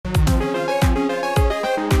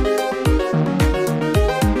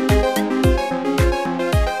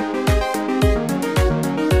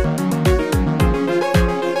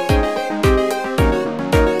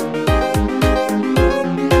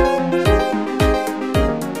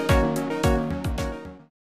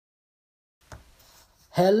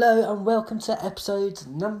Hello and welcome to episode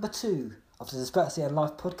number 2 of the Dyspraxia and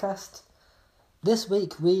Life podcast. This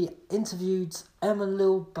week we interviewed Emma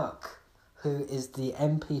Lil-Buck, who is the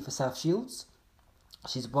MP for South Shields.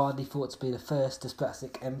 She's widely thought to be the first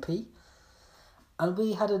dyspraxic MP. And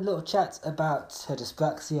we had a little chat about her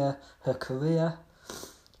dyspraxia, her career,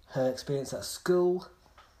 her experience at school,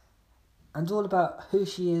 and all about who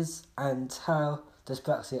she is and how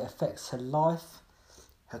dyspraxia affects her life,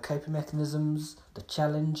 her coping mechanisms, the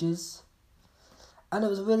challenges. And it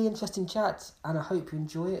was a really interesting chat, and I hope you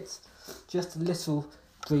enjoy it. Just a little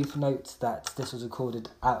brief note that this was recorded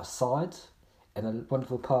outside in a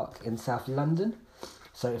wonderful park in South London.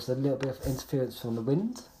 So if there's a little bit of interference from the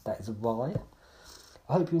wind, that is why.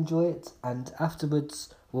 I hope you enjoy it, and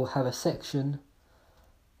afterwards we'll have a section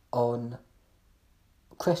on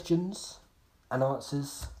questions and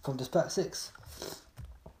answers from dyspraxics.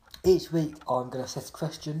 Each week I'm going to set a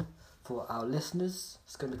question for our listeners.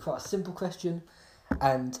 It's going to be quite a simple question,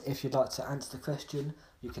 and if you'd like to answer the question,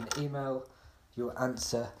 you can email your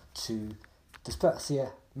answer to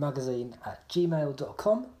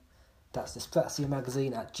dyspraxiamagazine@gmail.com. That's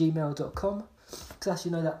dyspraxiamagazine@gmail.com. Because as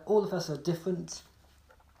you know, that all of us are different.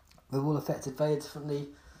 We're all affected very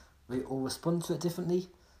differently. We all respond to it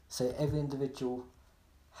differently. So every individual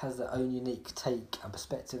has their own unique take and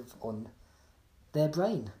perspective on their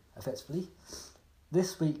brain, effectively.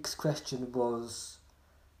 This week's question was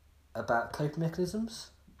about coping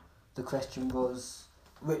mechanisms. The question was,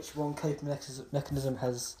 which one coping mechanism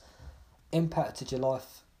has impacted your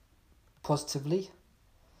life positively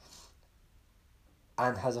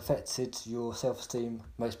and has affected your self-esteem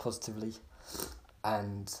most positively?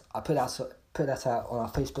 And I put that out on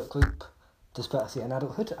our Facebook group, Dyspraxia and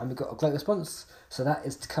Adulthood, and we got a great response. So that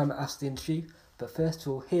is to come after the interview. But first of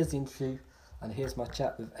all, here's the interview, and here's my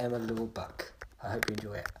chat with Emma Lil-Buck. I hope you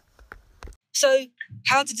enjoy it. So,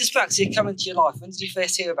 how did dyspraxia come into your life? When did you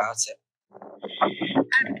first hear about it? To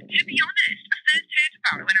be honest, I first heard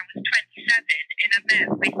about it when I was 27 and I met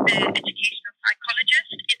with the educational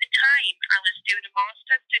psychologist. At the time, I was doing a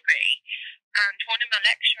master's degree, and one of my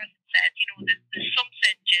lecturers said, there's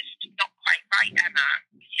something just not quite right, Emma,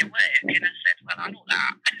 with your work. And I said, well, I know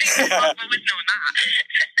that. I've always known that.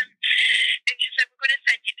 And she said, we're going to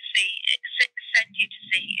send you to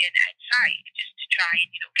see an Ed site just to try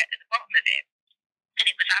and, get to the bottom of it. And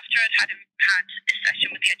it was after I'd had a session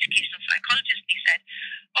with the educational psychologist, and he said,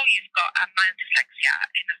 oh, you've got a mild dyslexia.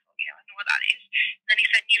 And I thought, yeah, I know what that is. And then he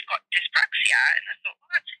said, you've got dyspraxia. And I thought, well,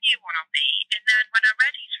 that's a new one on me. And then when I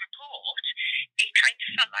read his report, it kind of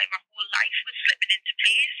felt like my whole life was slipping into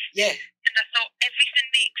place. Yeah. And I thought, everything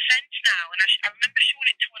makes sense now. And I remember showing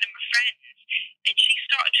it to one of my friends, and she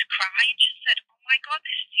started to cry, and she said, oh my God,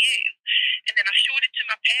 this is you. And then I showed it to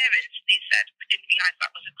my parents, and they said, we didn't realise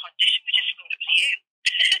that was a condition, we just thought it was you.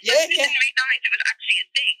 Yeah, we didn't realise it was actually a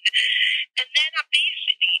thing. And then I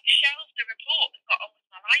basically shelved the report and got on with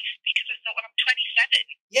my life, because I thought, well, I'm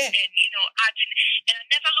 27. Yeah. And, I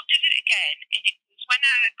never looked at it again. And it was when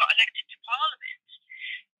I got elected to Parliament,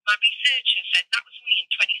 my researcher said, that was only in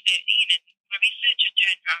 2013, and my researcher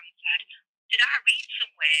turned around and said, did I read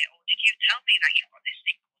somewhere, or did you tell me that you've got this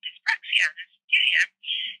thing called dyspraxia? And I said, yeah.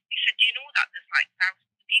 He said, do you know that there's like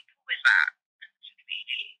thousands of people with that? And I said,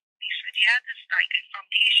 really? He said, yeah, there's like a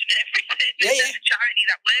foundation and everything. Yeah. There's a charity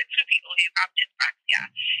that works for people who have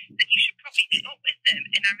dyspraxia. That you should probably meet up with them.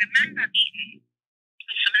 And I remember meeting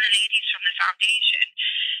with some of the ladies from the foundation,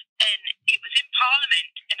 and it was in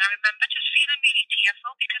Parliament, and I remember just feeling really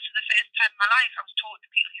tearful, because for the first time in my life I was talking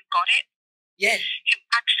to people who got it. Yeah. Who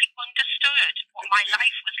actually understood what my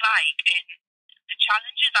life was like and the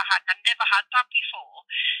challenges I had. I never had that before,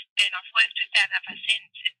 and I've worked with them ever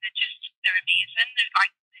since, and they're amazing.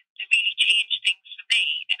 They really changed things for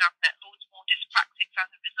me, and I've met loads more dyspraxics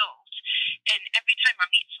as a result. And every time I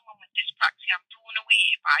meet someone with dyspraxia, I'm blown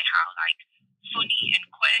away by how funny and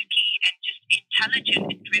quirky and just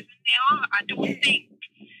intelligent and driven they are. I don't think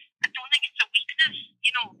it's a weakness.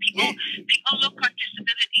 People look on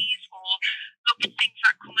disabilities or look at things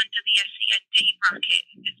that come under the SEND bracket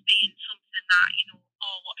as being something that,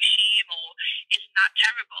 oh, what a shame, or isn't that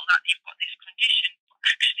terrible that they've got this condition. But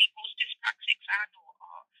actually, most dyspraxics I know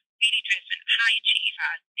are really driven, high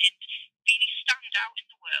achievers, and really stand out in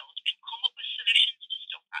the world and come up with solutions to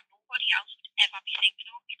stuff that nobody else would ever be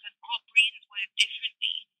thinking of, because our brains work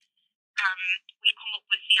differently. We come up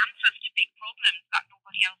with the answers to big problems that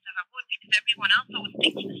nobody else ever would, because everyone else always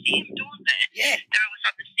thinks the same, don't they? Yeah. They're always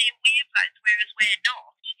on the same wavelength, whereas we're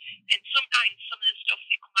not. And sometimes some of the stuff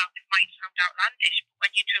we come out with might sound outlandish, but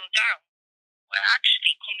when you drill down, we're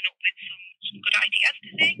actually coming up with some good ideas to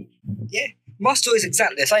things. Yeah. My story is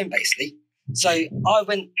exactly the same, basically. So I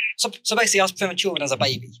went. So basically, I was premature when I was a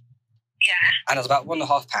baby, Yeah. and I was about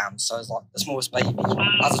 1.5 pounds. So I was like the smallest baby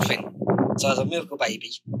as a twin. So I was a miracle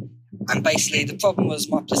baby, and basically the problem was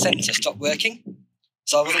my placenta stopped working,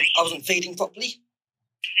 so I wasn't feeding properly.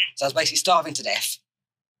 So I was basically starving to death,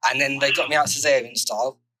 and then they got me out cesarean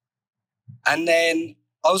style, and then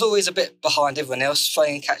I was always a bit behind everyone else,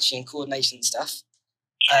 throwing, catching, and coordination and stuff.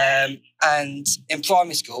 And in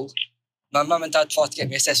primary school, my mum and dad tried to get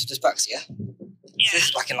me assessed with dyspraxia. So this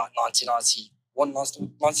is back in like 1991,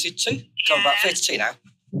 1992. So I'm about 32 now.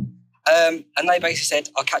 And they basically said,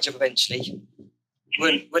 I'll catch up eventually.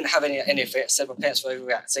 Wouldn't have any of it. Said my parents were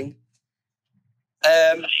overreacting.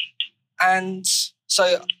 And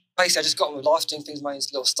so basically I just got on with life, doing things in my own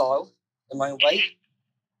little style, in my own way.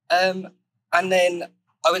 And then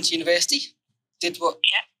I went to university, did what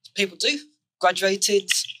people do, graduated,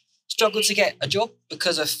 struggled to get a job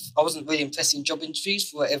because I wasn't really impressed in job interviews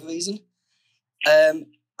for whatever reason. And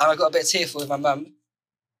I got a bit tearful with my mum.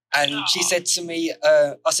 And she said to me,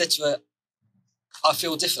 I said to her, I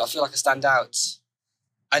feel different, I feel like I stand out.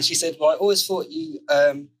 And she said, well, I always thought you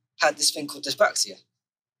had this thing called dyspraxia.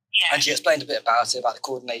 And she explained a bit about it, about the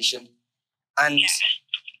coordination. And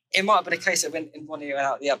it might have been a case that went in one ear and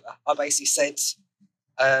out the other. I basically said,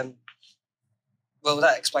 well,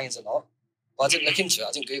 that explains a lot. But I didn't look into it.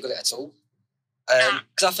 I didn't Google it at all.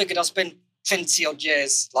 Because I figured I'd spend 20-odd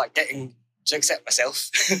years like getting to accept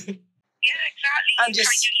myself. Yeah, exactly. And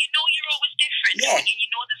just, you know you're always different. Yeah. You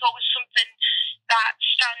know there's always something that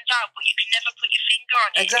stands out, but you can never put your finger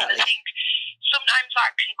on it. Exactly. And I think sometimes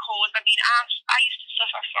that can cause, I used to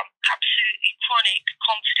suffer from absolutely chronic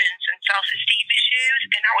confidence and self-esteem issues,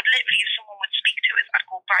 and I would literally, if someone would speak to us, I'd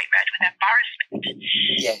go bright red with embarrassment.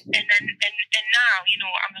 Yeah. And then, and now, you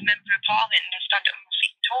know, I'm a member of Parliament and I stand up on my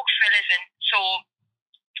feet and talk for a living. So,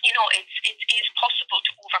 you know, it is possible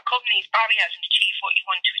to overcome these barriers and achieve what you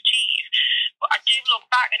want to achieve. But I do look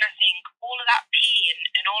back and I think all of that pain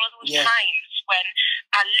and all of those times when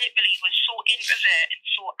I literally was so introvert and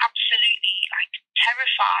so absolutely like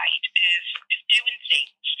terrified of doing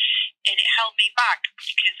things, and it held me back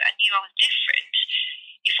because I knew I was different.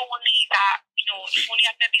 If only that, you know, if only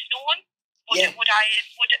I'd maybe known, would I have?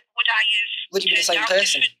 Would you be the same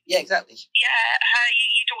person? Different? Yeah, exactly. Yeah,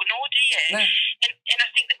 you don't know, do you? No. And I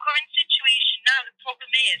think the current situation now, the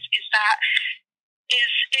problem is that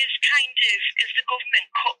is the government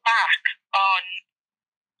cut back on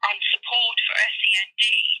support for SEND,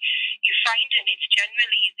 you're finding it's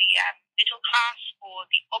generally the middle class or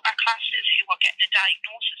the upper classes who are getting a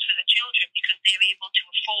diagnosis for their children because they're able to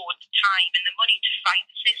afford the time and the money to fight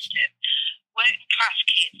the system. Working class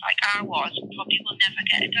kids like I was probably will never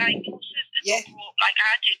get a diagnosis and grow up like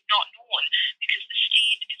I did, not known, because the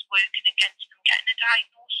state is working against them getting a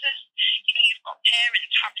diagnosis. You know, you've got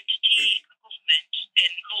parents having to take the government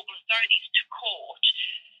and local authorities to court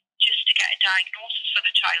just to get a diagnosis for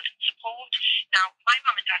the child and support. Now, my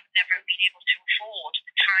mum and dad have never been able to afford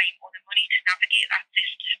the time or the money to navigate that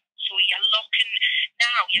system. So you're locking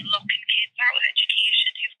kids out of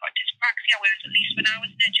education who've got dyspraxia, whereas at least when I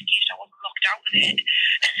was in education, I wasn't locked out of it.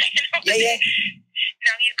 You know?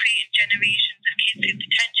 Now you're creating generations of kids who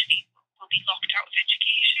potentially will be locked out of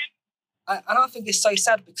education. And I think it's so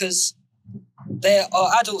sad because there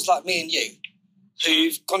are adults like me and you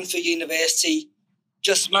who've gone through university,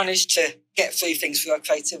 just managed to get through things through our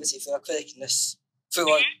creativity, through our quirkiness, through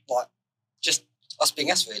our, like, just us being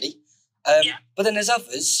us, really. But then there's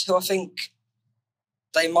others who I think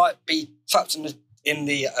they might be trapped in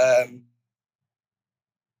the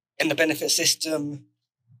benefit system.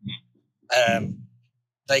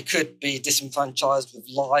 They could be disenfranchised with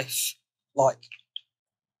life. Like,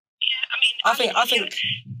 I think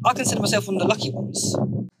I consider myself one of the lucky ones.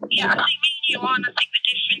 Yeah, I think me and you are, and I think the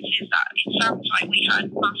difference is that it sounds like we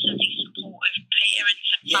had massively supportive parents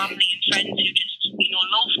and family and friends who just, you know,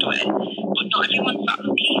 loved it, but not everyone's that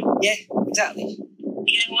lucky. Yeah, exactly.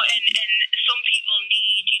 You know, and some people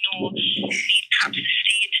need perhaps the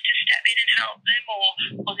state to step in and help them,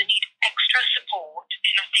 or they need extra support.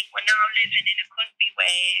 And I think we're now living in a country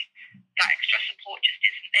where that extra support just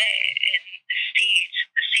isn't there, and the state,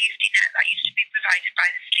 the safety net that used to be provided by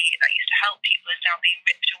the state that used to help people is now being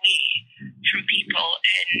ripped away from people,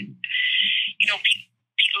 and you know,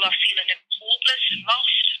 people are feeling hopeless and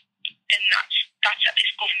lost, and that's at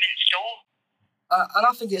this government's door. And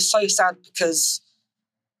I think it's so sad because,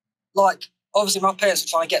 like, obviously my parents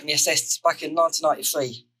were trying to get me assessed back in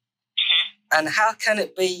 1993, and how can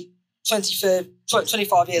it be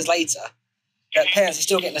 25 years later that parents are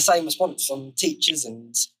still getting the same response from teachers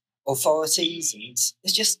and authorities, and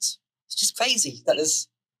it's just crazy that there's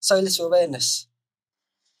so little awareness.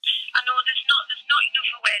 I know there's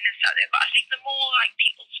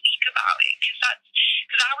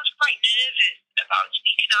because I was quite nervous about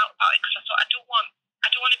speaking out about it, because I thought I don't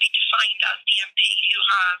want to be defined as the MP who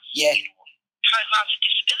has Yeah. you know, who has a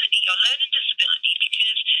disability or learning disability,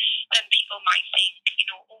 because then people might think, you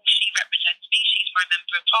know, oh, she represents me, she's my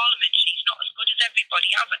member of parliament, she's not as good as everybody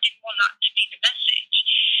else. I didn't want that to be the message.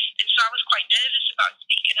 And so I was quite nervous about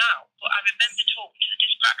speaking out. But I remember talking to the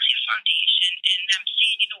Dyspraxia Foundation and them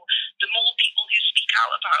saying, you know, the more people who speak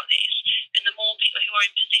out about this and the more people who are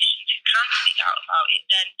in positions who can speak out about it,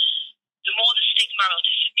 then the more the stigma will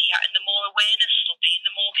disappear and the more awareness there'll be and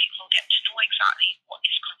the more people get to know exactly what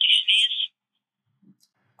this condition is.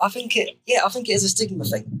 I think it is a stigma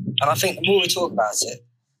thing. And I think the more we talk about it,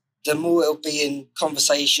 the more it'll be in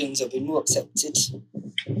conversations, it'll be more accepted.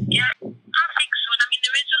 Yeah, I think so. And I mean,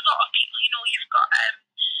 there is a lot of people, you know, you've got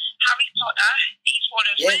Harry Potter, he's one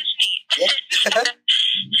of them, isn't he? Yeah.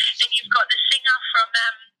 Then you've got the singer from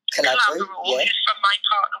Calabro, who's from my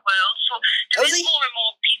part of the world. So there is more and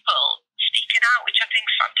more people speaking out, which I think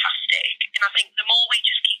is fantastic. And I think the more we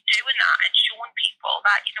just keep doing that and showing people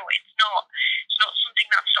that, you know, it's not something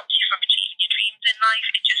that stops you from achieving your dreams in life.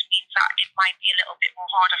 It just means that it might be a little bit more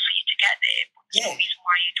harder for you to get there, but there's no reason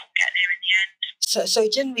why you don't get there in the end. So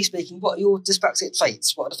generally speaking, what are your dyspraxic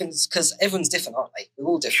traits? What are the things? Because everyone's different, aren't they? We're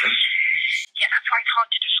all different. Yeah, that's why it's hard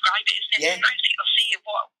to describe it, isn't it? Yeah. Sometimes people say,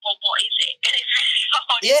 what is it? And it's really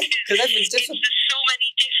hard. Yeah, because everyone's different. There's so many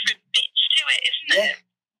different bits to it, isn't it?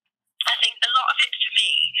 I think a lot of it for me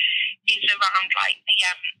is around like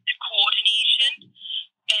the coordination,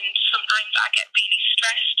 and sometimes I get really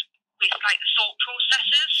stressed with like the thought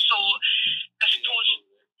processes. So I suppose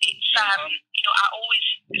it's you know, I always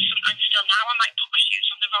sometimes still now I might put my shoes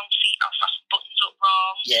on the wrong feet, I'll fasten buttons up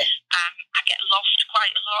wrong. Yeah. I get lost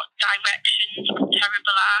quite a lot. Directions I'm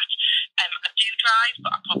terrible at. I do drive,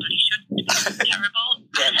 but I probably shouldn't. I'm terrible.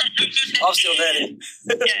 Yeah. I'm still learning.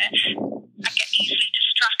 Yeah. I get easily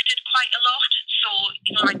distracted quite a lot. So,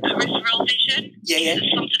 you know, like peripheral vision. Yeah. If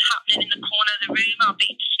there's something happening in the corner of the room, I'll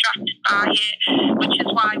be distracted by it. Which is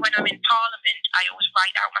why when I'm in Parliament, I always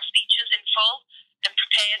write out my speeches in full and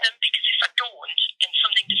prepare them, because if I don't and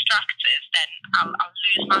something distracts us, then I'll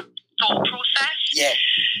lose my thought process. Yeah.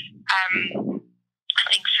 I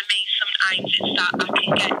think for me sometimes it's that I can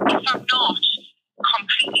get, if I'm not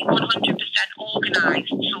completely 100%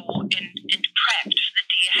 organised and prepped for the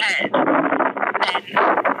day ahead, then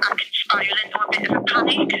I can spiral into a bit of a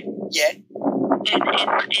panic. Yeah. And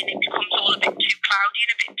it becomes all a bit too cloudy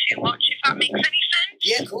and a bit too much, if that makes any sense.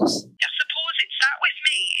 Yeah, of course. I suppose it's that with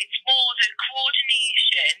me. It's more the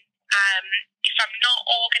coordination. If I'm not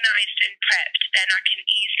organised and prepped, then I can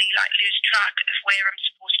easily like lose track of where I'm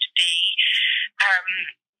supposed to be.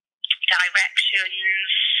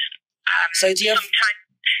 Directions. So do you have...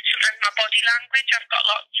 Sometimes my body language, I've got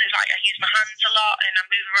lots of, like, I use my hands a lot and I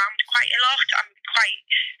move around quite a lot. I'm quite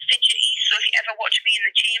fidgety, so if you ever watch me in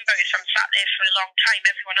the chamber, if I'm sat there for a long time,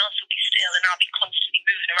 everyone else will be still and I'll be constantly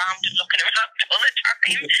moving around and looking around all the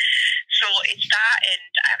time. So it's that,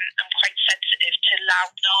 and I'm quite sensitive to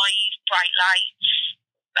loud noise, bright lights,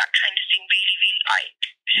 that kind of thing really, really, like,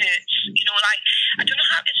 hurts. You know, like, I don't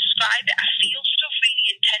know how to describe it. I feel stuff really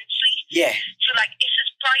intensely. Yeah. So, like, if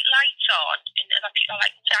there's bright lights on and other people are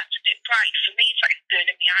like, oh, that's a bit bright, for me, it's like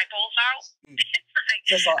burning my eyeballs out.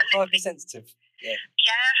 Just like hypersensitive. Yeah.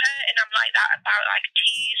 Yeah, and I'm like that about, like,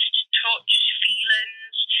 taste, touch,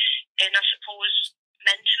 feelings, and I suppose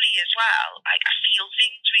mentally as well. Like, I feel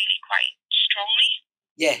things really quite strongly.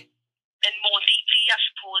 Yeah. And more deeply, I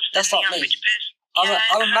suppose, than that's the like average me. person.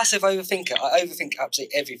 I'm a massive overthinker. I overthink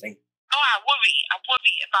absolutely everything. Oh, I worry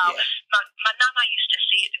about... Yeah. My nana used to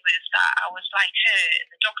say to us that I was like her,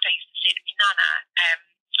 and the doctor used to say to me, Nana,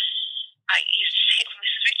 I used to say to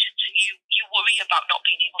Mrs. Richardson, you worry about not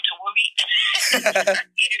being able to worry.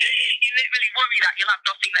 you literally worry that you'll have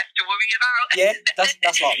nothing left to worry about. Yeah,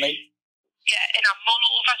 that's like me. Yeah, and I mull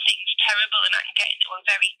over things terrible, and I can get into a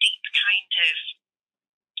very deep kind of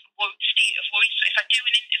state of worry. So if I do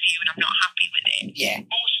an interview and I'm not happy with it,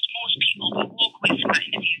 most people will walk away from that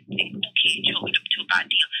interview and think, okay, chalk it up to a bad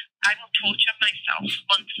deal. I will torture myself for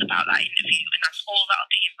months about that interview, and that's all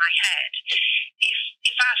that'll be in my head.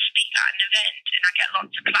 If I speak at an event and I get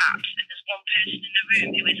lots of claps and there's one person in the room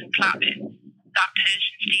who isn't clapping, that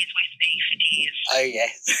person stays with me for days. Oh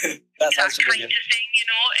yeah. That sounds familiar. Kind of thing, you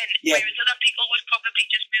know, and whereas other people would probably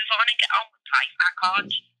just move on and get on with life, I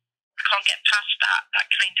can't get past that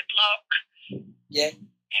kind of block. Yeah.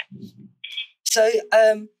 So,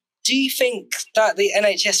 do you think that the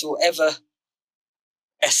NHS will ever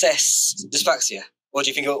assess dyspraxia, or do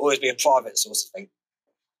you think it will always be a private sort of thing?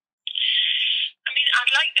 I mean,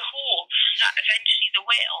 I'd like to hope that eventually they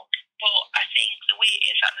will, but I think the way it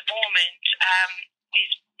is at the moment,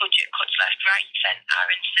 with budget cuts left, right, centre,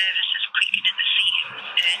 and services quickening the seams,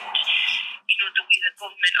 and the way the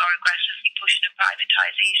government are aggressively pushing a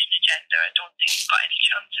privatisation agenda, I don't think we've got any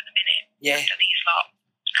chance at the minute under these lot.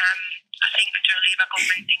 I think under a Labour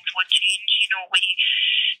government things would change.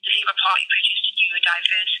 The Labour Party produced a new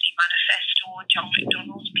diversity manifesto. John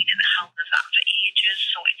McDonnell's been at the helm of that for ages,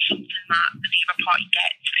 so it's something that the Labour Party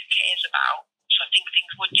gets and cares about. So I think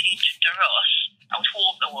things would change under us. I would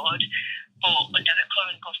hope they would, but under the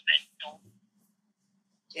current government, no.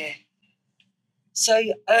 Yeah. So,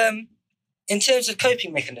 in terms of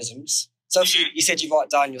coping mechanisms, so obviously you said you write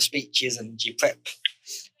down your speeches and you prep.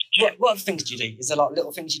 Yeah. What other things do you do? Is there like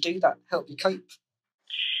little things you do that help you cope?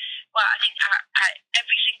 Well, I think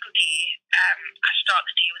every single day I start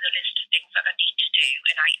the day with a list of things that I need to do,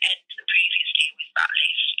 and I end the previous day with that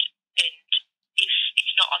list. And if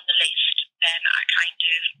it's not on the list, then I kind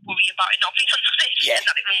of worry about it not being on the list and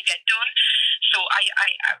that it won't get done. So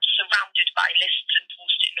I'm surrounded by lists and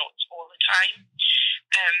post-it notes all the time.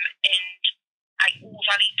 And I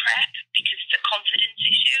overly prep because it's a confidence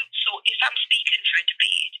issue. So if I'm speaking for a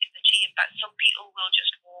debate in the chamber, some people will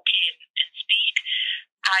just walk in and speak.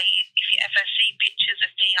 If you ever see pictures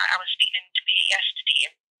of me, I was speaking in a debate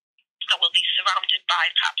yesterday, I will be surrounded by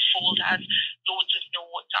perhaps folders, loads of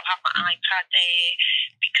notes. I'll have my iPad there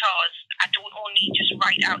because I don't only just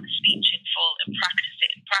write out the speech in full and practice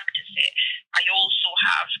it. I also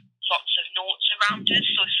have lots of notes around it.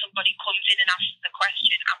 So if somebody comes in and asks the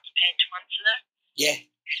question, I'm prepared to answer them. Yeah.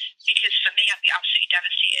 Because for me, I'd be absolutely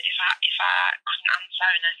devastated if I couldn't answer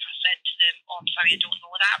and if I said to them, "Oh, I'm sorry, I don't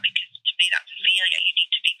know that," because to me that's a failure. You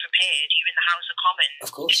need to be prepared. You're in the House of Commons.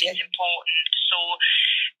 Of course, It's important. So,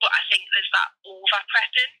 but I think there's that over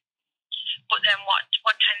prepping. But then what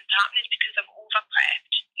tends to happen is because I'm over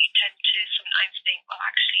prepped, you tend to sometimes think, well,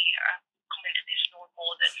 actually, I'm coming to this knowing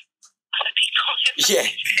more than other people. Yeah.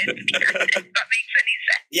 If that makes any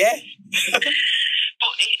sense. Yeah.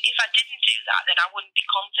 But if I didn't do that, then I wouldn't be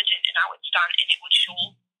confident and I would stand and it would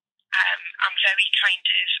show. I'm very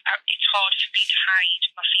it's hard for me to hide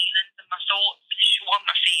my feelings and my thoughts. They show on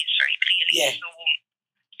my face very clearly. Yeah. So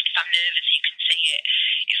if I'm nervous, you can see it.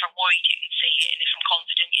 If I'm worried, you can see it. And if I'm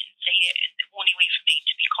confident, you can see it. And the only way for me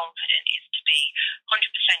to be confident is to be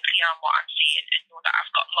 100% clear on what I'm saying and know that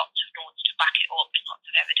I've got lots of notes to back it up and lots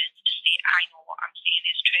of evidence to say I know what I'm saying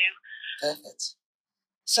is true. Perfect.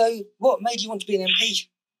 So, what made you want to be an MP?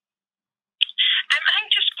 I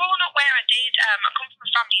think just growing up where I did, I come from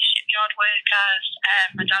a family of shipyard workers.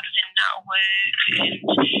 My dad was in and out of work, and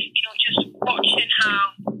just watching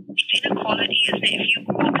how it's inequality, isn't it? If you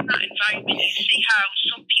grow up in that environment, you see how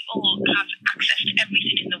some people have access to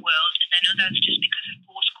everything in the world, and then others, just because of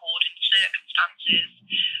postcode and circumstances,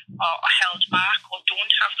 are held back or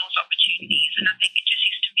don't have those opportunities. And I think it just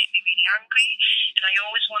used to make me really angry. And I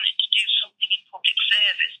always wanted to do something in public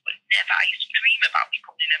service, but I used to dream about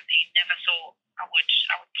becoming an MP. Never thought I would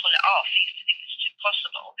pull it off. I used to think it was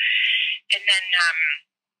impossible. And then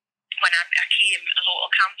when I became a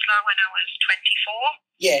local councillor when I was 24,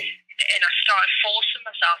 and I started forcing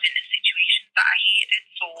myself into situations that I hated.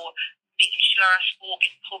 So making sure I spoke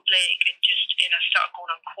in public and I started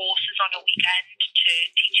going on courses on a weekend to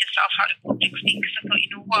teach yourself how to public speak. Because I thought,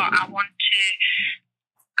 you know what, I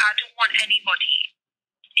don't want anybody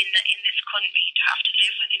in this country to have to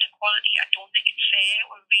live with inequality. I don't think it's fair.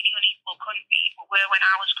 We're a really unequal country. We were when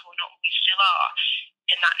I was growing up, and we still are,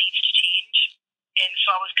 and that needs to change. And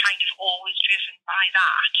so I was kind of always driven by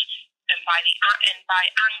that and by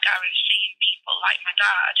anger of seeing people like my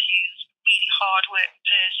dad, who's a really hard working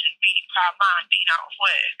person, really proud man, being out of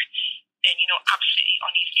work and absolutely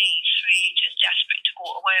on his knees for ages, desperate to go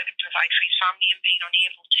to work and provide for his family and being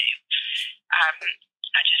unable to.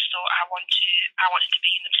 I just thought I wanted to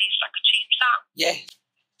be in the place that could change that. Yeah,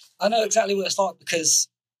 I know exactly what it's like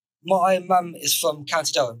because my mum is from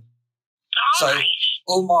County Durham. Right.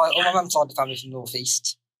 All my mum's side of the family is from North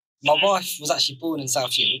East. My wife was actually born in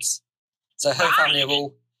South Shields, so her family are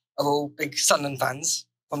all big Sunderland fans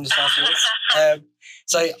from the South Shields.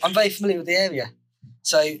 So I'm very familiar with the area.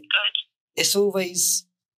 So Good. It's always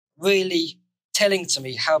really telling to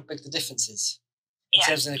me how big the difference is in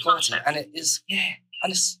terms of inequality, and it is. Yeah. And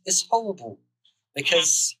it's horrible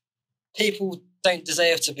because people don't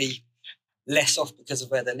deserve to be less off because of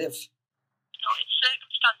where they live. No, it's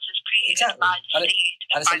circumstances created by the state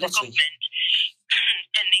and by the government.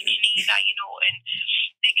 And they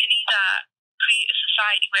can either create a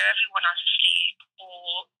society where everyone has a sleep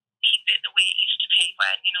or keep it the way it used to be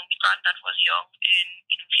when, my granddad was young and,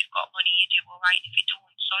 if you've got money, you do all right. If you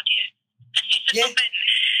don't, so do you. Yeah.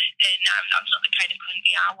 And that's not the kind of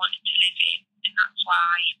country I wanted to live in. And that's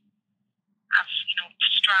why I've,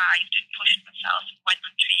 strived and pushed myself and went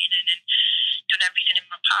on training and done everything in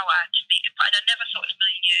my power to make it. And I never thought in a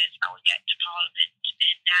million years I would get to Parliament.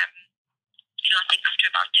 And, I think after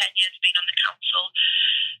about 10 years being on the council,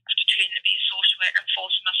 after training to be a social worker and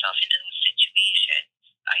forcing myself into those situations,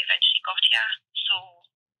 I eventually got here. So,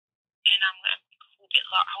 and I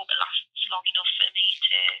hope it lasts long enough for me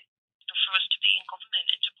to, for us to be in government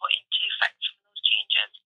and to put into effect some of those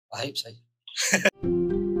changes. I hope so.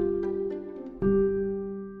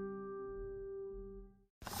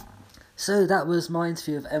 So that was my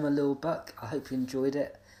interview of Emma Lilbuck. I hope you enjoyed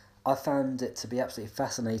it. I found it to be absolutely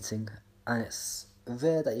fascinating, and it's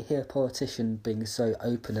rare that you hear a politician being so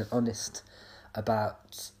open and honest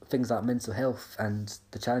about things like mental health and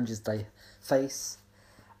the challenges they face.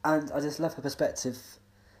 And I just love her perspective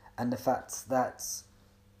and the fact that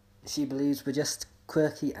she believes we're just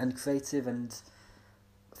quirky and creative and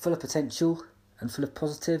full of potential and full of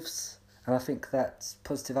positives. And I think that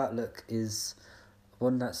positive outlook is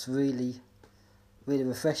one that's really, really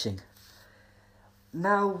refreshing.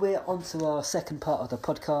 Now we're on to our second part of the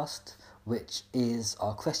podcast, which is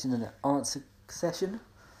our question and answer session.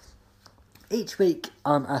 Each week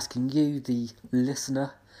I'm asking you, the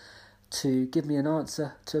listener, to give me an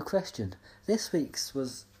answer to a question. This week's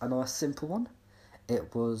was a nice simple one.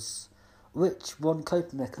 It was, which one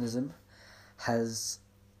coping mechanism has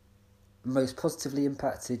most positively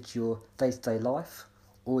impacted your day-to-day life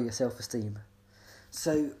or your self-esteem?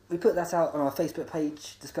 So we put that out on our Facebook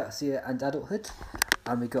page, Dyspraxia and Adulthood,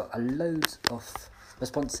 and we got a load of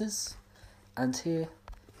responses, and here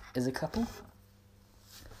is a couple.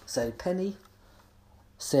 So Penny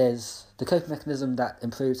says the coping mechanism that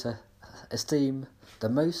improves her esteem the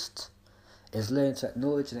most is learning to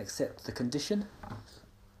acknowledge and accept the condition.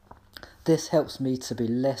 This helps me to be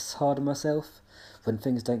less hard on myself when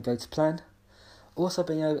things don't go to plan. Also,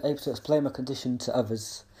 being able to explain my condition to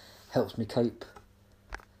others helps me cope,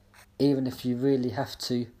 even if you really have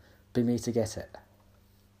to be me to get it.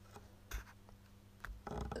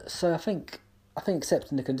 So I think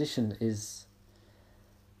accepting the condition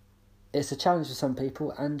it's a challenge for some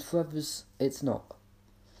people, and for others it's not.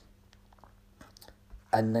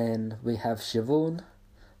 And then we have Siobhan,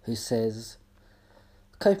 who says,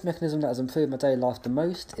 coping mechanism that has improved my daily life the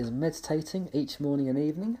most is meditating each morning and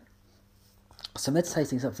evening. So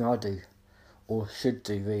meditating is something I do, or should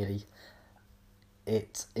do really.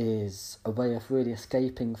 It is a way of really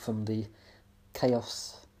escaping from the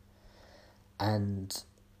chaos, and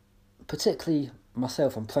particularly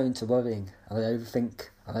myself, I'm prone to worrying, and I overthink,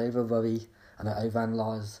 and I over-worry, and I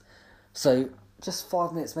overanalyse. So just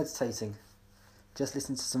 5 minutes meditating, just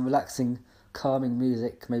listen to some relaxing, calming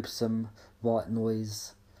music, maybe some white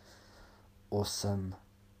noise, or some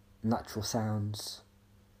natural sounds.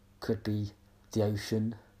 Could be the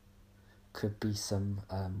ocean, could be some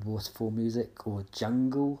waterfall music, or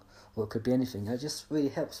jungle, or it could be anything. It just really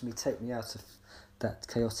helps me take me out of that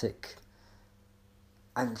chaotic,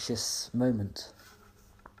 anxious moment.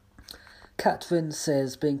 Catherine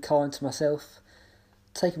says being kind to myself,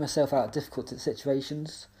 taking myself out of difficult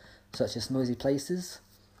situations, such as noisy places.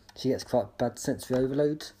 She gets quite bad sensory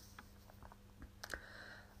overload.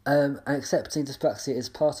 And accepting dyspraxia is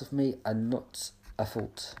part of me and not a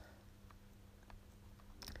fault.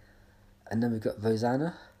 And then we've got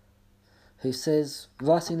Rosanna, who says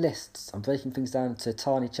writing lists and breaking things down into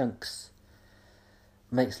tiny chunks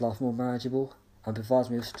makes life more manageable and provides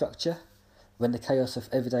me with structure when the chaos of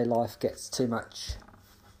everyday life gets too much.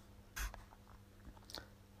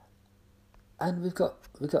 And we've got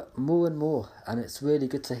more and more, and it's really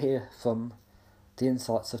good to hear from the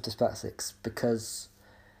insights of dyspraxics, because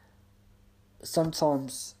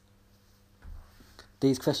sometimes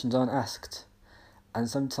these questions aren't asked, and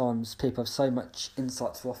sometimes people have so much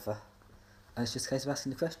insight to offer, and it's just a case of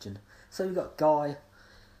asking the question. So we've got Guy,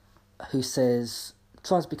 who says,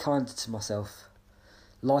 trying to be kinder to myself,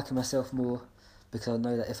 liking myself more, because I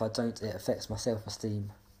know that if I don't, it affects my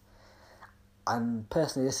self-esteem. And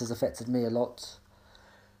personally, this has affected me a lot.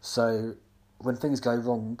 So when things go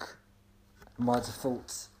wrong, my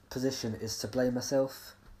default position is to blame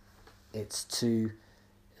myself. It's to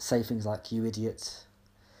say things like, you idiot.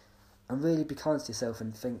 And really be kind to yourself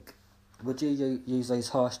and think, would you use those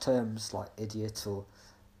harsh terms like idiot or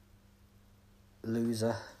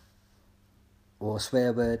loser or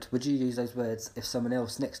swear word? Would you use those words if someone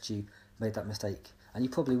else next to you made that mistake? And you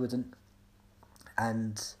probably wouldn't.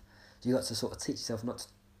 And you got to sort of teach yourself not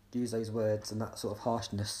to use those words and that sort of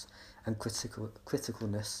harshness and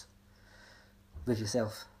criticalness with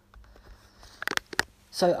yourself.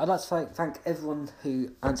 So I'd like to thank everyone who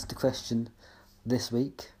answered the question this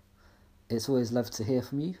week. It's always lovely to hear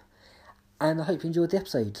from you. and I hope you enjoyed the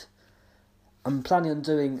episode. I'm planning on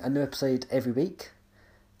doing a new episode every week,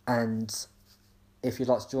 and if you'd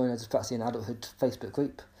like to join our Dyspraxia in Adulthood Facebook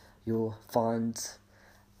group, you'll find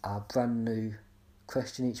a brand new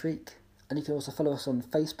question each week. And you can also follow us on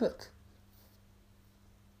Facebook.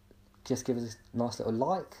 Just give us a nice little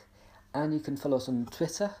like. And you can follow us on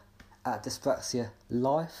Twitter at Dyspraxia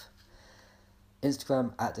Life,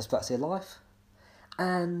 Instagram at Dyspraxia Life.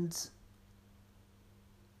 And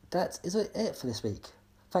that is it for this week.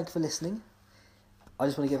 Thank you for listening. I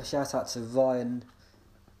just want to give a shout out to Ryan,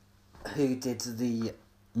 who did the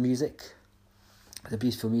music, the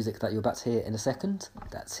beautiful music that you're about to hear in a second.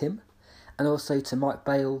 That's him. And also to Mike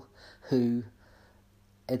Bale, who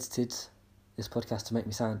edited this podcast to make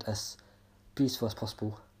me sound as beautiful as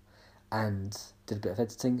possible and did a bit of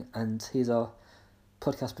editing, and he's our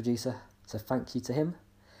podcast producer, so thank you to him,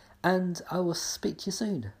 and I will speak to you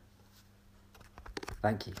soon.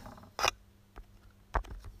 Thank you.